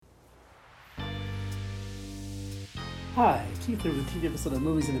Hi, Keith here with the TV episode of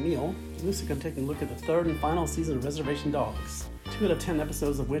Movies and a Meal. This week I'm taking a look at the third and final season of Reservation Dogs, 2 out of 10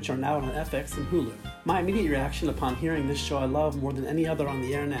 episodes of which are now on FX and Hulu. My immediate reaction upon hearing this show I love more than any other on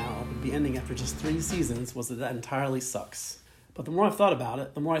the air now would be ending after just 3 seasons was that entirely sucks. But the more I've thought about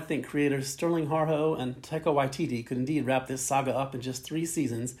it, the more I think creators Sterling Harjo and Taika Waititi could indeed wrap this saga up in just 3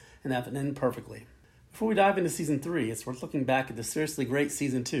 seasons and have it end perfectly. Before we dive into Season 3, it's worth looking back at the seriously great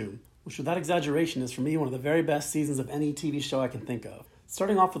Season 2, which without exaggeration is for me one of the very best seasons of any TV show I can think of.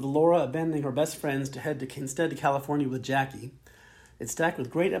 Starting off with Laura abandoning her best friends to head instead to California with Jackie, it's stacked with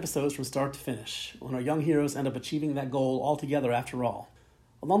great episodes from start to finish, when our young heroes end up achieving that goal all together after all.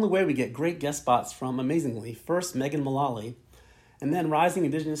 Along the way we get great guest spots from, amazingly, first Megan Mullally, and then rising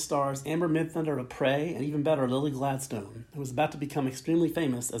Indigenous stars Amber Midthunder of Prey, and even better, Lily Gladstone, who is about to become extremely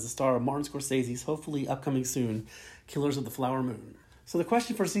famous as the star of Martin Scorsese's hopefully upcoming soon Killers of the Flower Moon. So the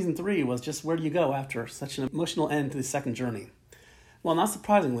question for Season 3 was just where do you go after such an emotional end to the second journey? Well, not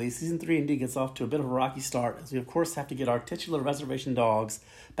surprisingly, Season 3 indeed gets off to a bit of a rocky start, as we of course have to get our titular Reservation Dogs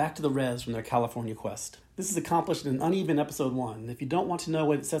back to the res from their California quest. This is accomplished in an uneven Episode 1, and if you don't want to know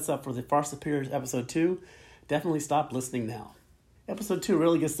what it sets up for the far superior Episode 2, definitely stop listening now. Episode 2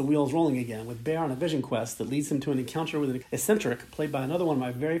 really gets the wheels rolling again, with Bear on a vision quest that leads him to an encounter with an eccentric, played by another one of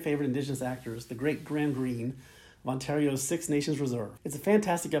my very favorite Indigenous actors, the great Graham Greene, of Ontario's Six Nations Reserve. It's a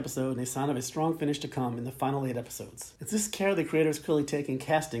fantastic episode and a sign of a strong finish to come in the final 8 episodes. It's this care the creators clearly take in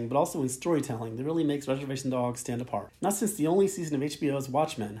casting, but also in storytelling, that really makes Reservation Dogs stand apart. Not since the only season of HBO's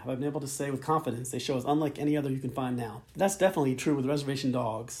Watchmen have I been able to say with confidence they show is unlike any other you can find now. But that's definitely true with Reservation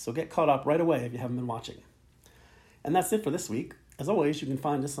Dogs, so get caught up right away if you haven't been watching. And that's it for this week. As always, you can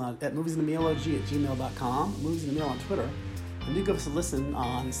find us at moviesandthemealog@gmail.com, Movies and the Meal on Twitter, and do give us a listen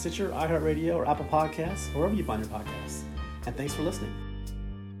on Stitcher, iHeartRadio, or Apple Podcasts, or wherever you find your podcasts. And thanks for listening.